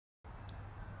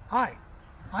Hi,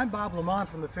 I'm Bob Lamont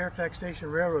from the Fairfax Station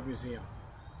Railroad Museum.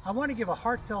 I want to give a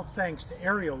heartfelt thanks to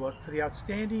Aerial Look for the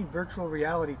outstanding virtual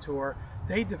reality tour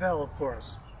they developed for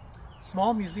us.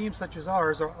 Small museums such as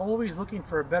ours are always looking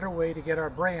for a better way to get our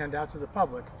brand out to the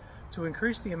public to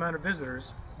increase the amount of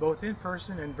visitors, both in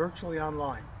person and virtually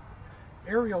online.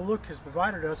 Aerial Look has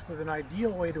provided us with an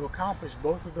ideal way to accomplish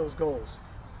both of those goals.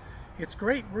 It's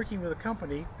great working with a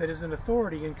company that is an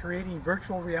authority in creating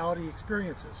virtual reality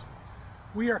experiences.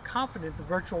 We are confident the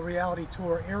virtual reality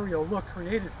tour Aerial Look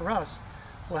created for us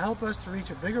will help us to reach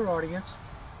a bigger audience,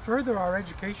 further our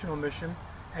educational mission,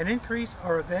 and increase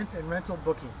our event and rental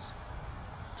bookings.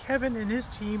 Kevin and his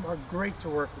team are great to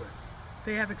work with.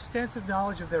 They have extensive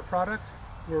knowledge of their product,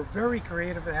 were very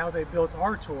creative in how they built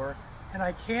our tour, and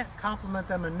I can't compliment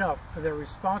them enough for their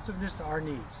responsiveness to our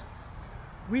needs.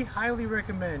 We highly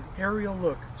recommend Aerial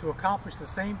Look to accomplish the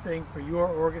same thing for your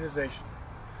organization.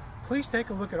 Please take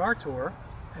a look at our tour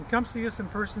and come see us in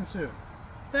person soon.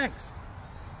 Thanks.